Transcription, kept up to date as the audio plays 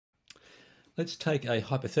Let's take a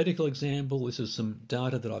hypothetical example. This is some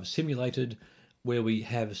data that I've simulated where we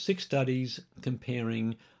have 6 studies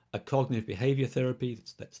comparing a cognitive behavior therapy,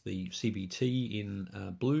 that's the CBT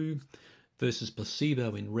in blue, versus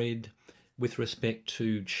placebo in red with respect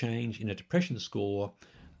to change in a depression score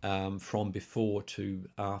from before to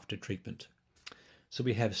after treatment. So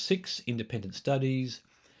we have 6 independent studies,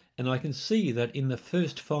 and I can see that in the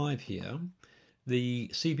first 5 here, the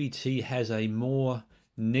CBT has a more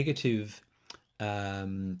negative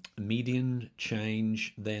median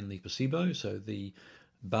change than the placebo. So the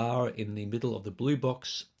bar in the middle of the blue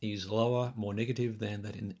box is lower, more negative than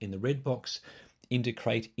that in the red box,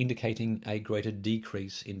 indicating a greater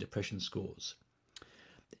decrease in depression scores.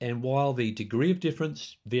 And while the degree of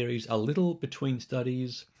difference varies a little between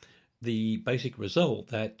studies, the basic result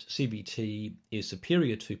that CBT is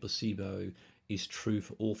superior to placebo is true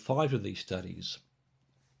for all 5 of these studies.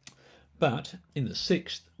 But in the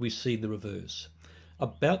 6th, we see the reverse.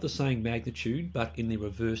 About the same magnitude, but in the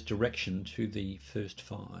reverse direction to the first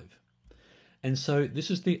 5. And so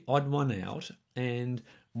this is the odd one out. And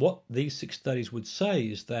what these 6 studies would say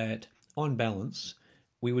is that, on balance,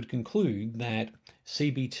 we would conclude that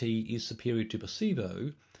CBT is superior to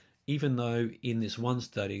placebo, even though in this one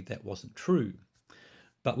study that wasn't true.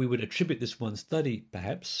 But we would attribute this one study,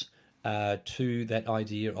 perhaps, to that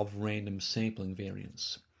idea of random sampling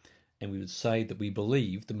variance. And we would say that we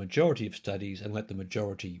believe the majority of studies and let the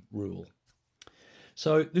majority rule.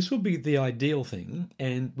 So this would be the ideal thing,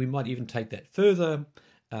 and we might even take that further.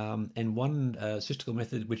 And one statistical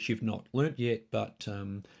method which you've not learnt yet, but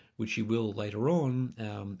which you will later on,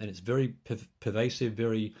 and it's very pervasive,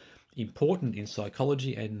 very important in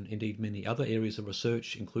psychology and indeed many other areas of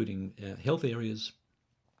research, including health areas,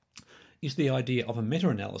 is the idea of a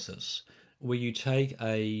meta-analysis, where you take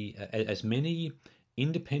as many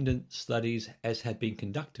independent studies as had been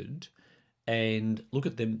conducted and look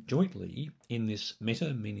at them jointly in this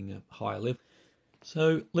meta, meaning a higher level.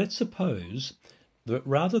 So let's suppose that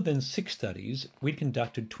rather than 6 studies, we'd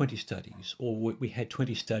conducted 20 studies, or we had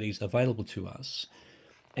 20 studies available to us,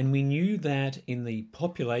 and we knew that in the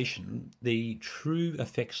population, the true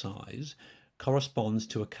effect size corresponds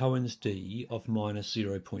to a Cohen's d of minus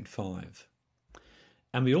 0.5.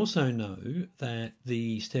 And we also know that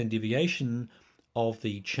the standard deviation of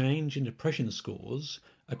the change in depression scores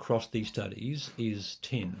across these studies is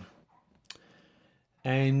 10.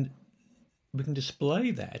 And we can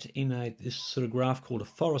display that in this sort of graph called a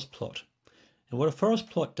forest plot. And what a forest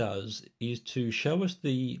plot does is to show us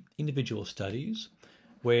the individual studies,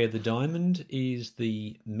 where the diamond is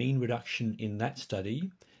the mean reduction in that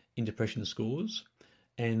study in depression scores,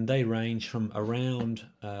 and they range from around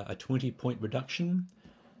a 20-point reduction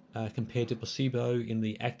compared to placebo in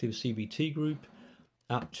the active CBT group,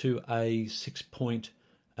 up to a 6-point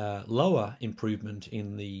lower improvement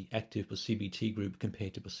in the active CBT group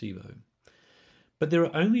compared to placebo. But there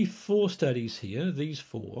are only 4 studies here, these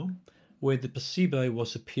 4, where the placebo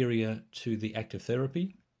was superior to the active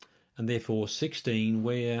therapy, and therefore 16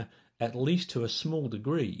 where, at least to a small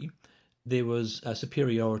degree, there was a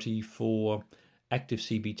superiority for active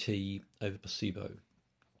CBT over placebo.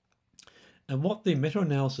 And what the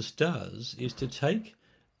meta-analysis does is to take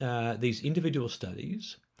these individual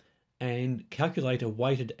studies and calculate a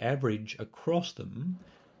weighted average across them,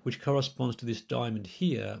 which corresponds to this diamond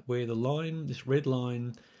here, where the line, this red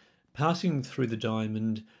line, passing through the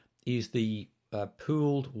diamond is the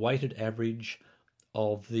pooled weighted average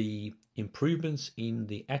of the improvements in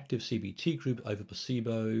the active CBT group over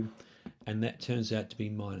placebo, and that turns out to be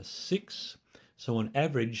minus 6. So on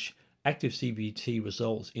average, active CBT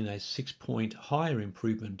results in a 6-point higher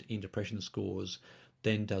improvement in depression scores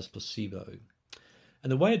than does placebo.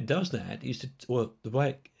 And the way it does that is the way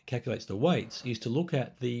it calculates the weights is to look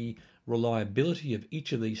at the reliability of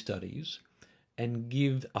each of these studies and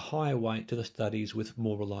give a higher weight to the studies with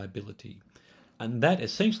more reliability. And that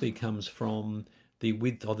essentially comes from the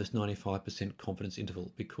width of this 95% confidence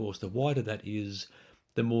interval, because the wider that is,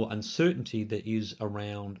 the more uncertainty there is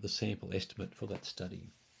around the sample estimate for that study.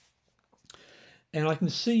 And I can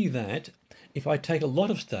see that if I take a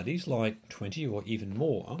lot of studies, like 20 or even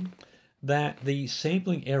more, that the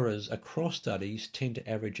sampling errors across studies tend to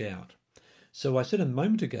average out. So I said a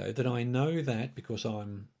moment ago that I know that, because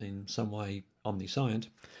I'm in some way omniscient,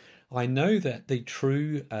 I know that the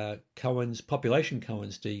true population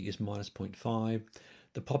Cohen's d is minus 0.5.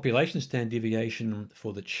 The population standard deviation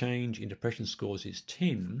for the change in depression scores is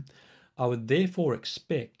 10. I would therefore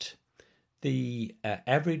expect the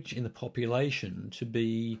average in the population to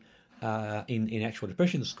be, in actual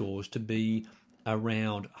depression scores, to be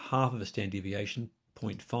around half of a standard deviation,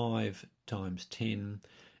 0.5 times 10,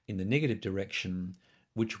 in the negative direction,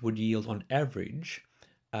 which would yield on average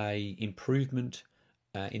a improvement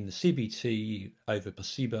in the CBT over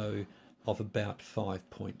placebo of about 5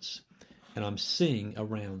 points. And I'm seeing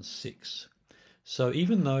around 6. So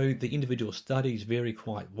even though the individual studies vary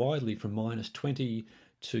quite widely from -20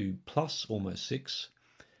 to plus almost 6,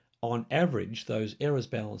 on average those errors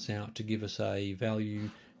balance out to give us a value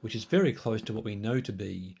which is very close to what we know to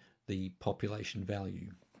be the population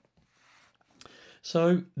value.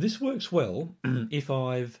 So this works well if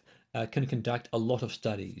I've can conduct a lot of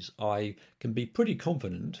studies. I can be pretty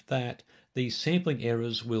confident that these sampling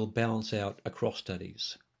errors will balance out across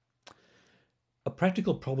studies. A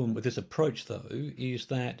practical problem with this approach, though, is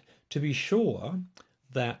that to be sure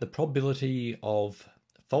that the probability of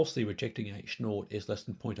falsely rejecting H0 is less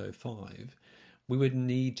than 0.05, we would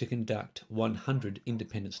need to conduct 100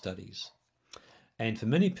 independent studies. And for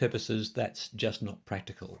many purposes, that's just not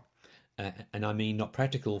practical. And I mean not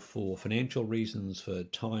practical for financial reasons, for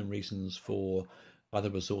time reasons, for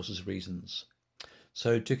other resources reasons.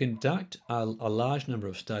 So to conduct a large number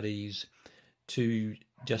of studies, to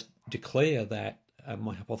just declare that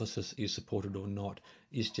my hypothesis is supported or not,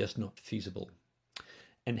 is just not feasible.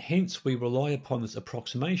 And hence we rely upon this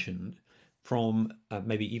approximation from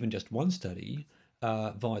maybe even just one study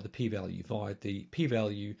via the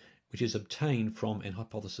p-value which is obtained from an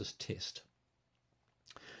hypothesis test.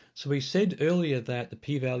 So we said earlier that the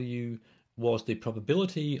p-value was the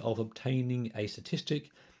probability of obtaining a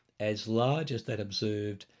statistic as large as that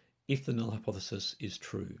observed if the null hypothesis is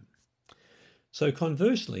true. So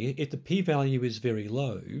conversely, if the p-value is very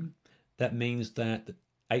low, that means that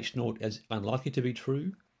H0 is unlikely to be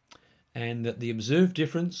true, and that the observed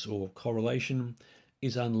difference or correlation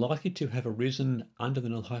is unlikely to have arisen under the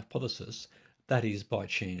null hypothesis, that is, by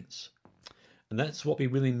chance. And that's what we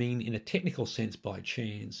really mean in a technical sense by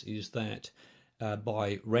chance, is that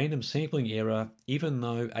by random sampling error, even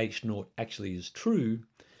though H0 actually is true,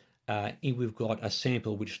 we've got a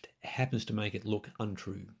sample which happens to make it look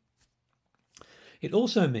untrue. It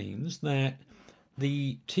also means that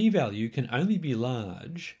the t-value can only be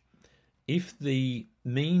large if the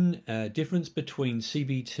mean difference between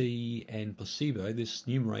CBT and placebo, this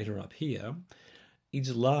numerator up here,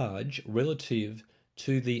 is large relative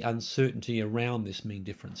to the uncertainty around this mean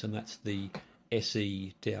difference, and that's the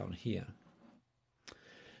SE down here.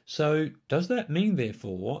 So does that mean,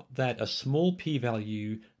 therefore, that a small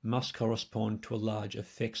p-value must correspond to a large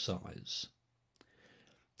effect size?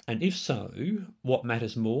 And if so, what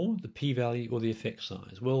matters more, the p-value or the effect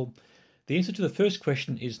size? Well, the answer to the first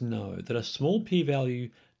question is no, that a small p-value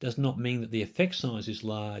does not mean that the effect size is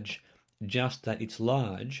large, just that it's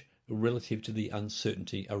large relative to the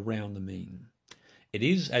uncertainty around the mean. It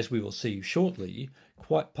is, as we will see shortly,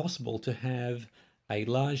 quite possible to have a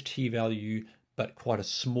large t-value but quite a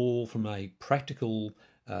small, from a practical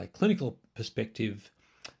clinical perspective,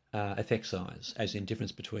 effect size, as in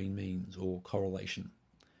difference between means or correlation.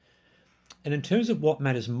 And in terms of what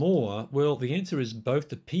matters more, well, the answer is both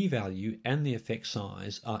the p-value and the effect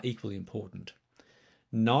size are equally important.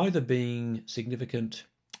 Neither being significant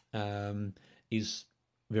is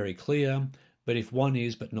very clear, but if one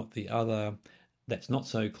is but not the other, that's not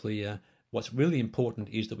so clear. What's really important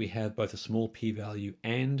is that we have both a small p-value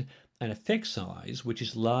and an effect size which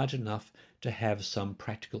is large enough to have some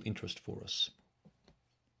practical interest for us.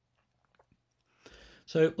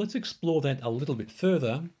 So let's explore that a little bit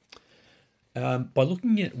further by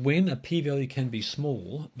looking at when a p-value can be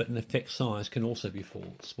small, but an effect size can also be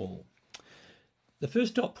small. The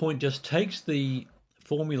first dot point just takes the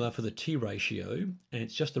formula for the t-ratio, and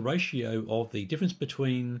it's just the ratio of the difference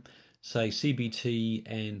between, say, CBT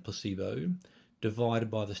and placebo divided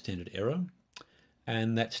by the standard error.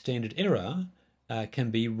 And that standard error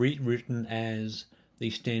can be rewritten as the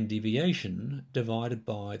standard deviation divided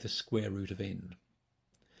by the square root of n.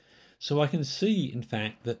 So I can see, in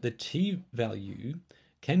fact, that the t-value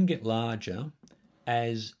can get larger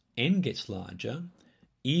as n gets larger,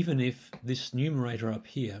 even if this numerator up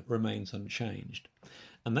here remains unchanged.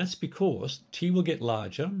 And that's because t will get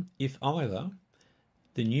larger if either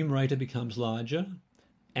the numerator becomes larger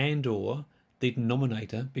and or the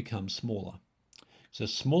denominator becomes smaller. So a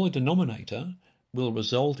smaller denominator will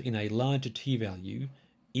result in a larger t-value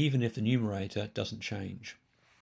even if the numerator doesn't change.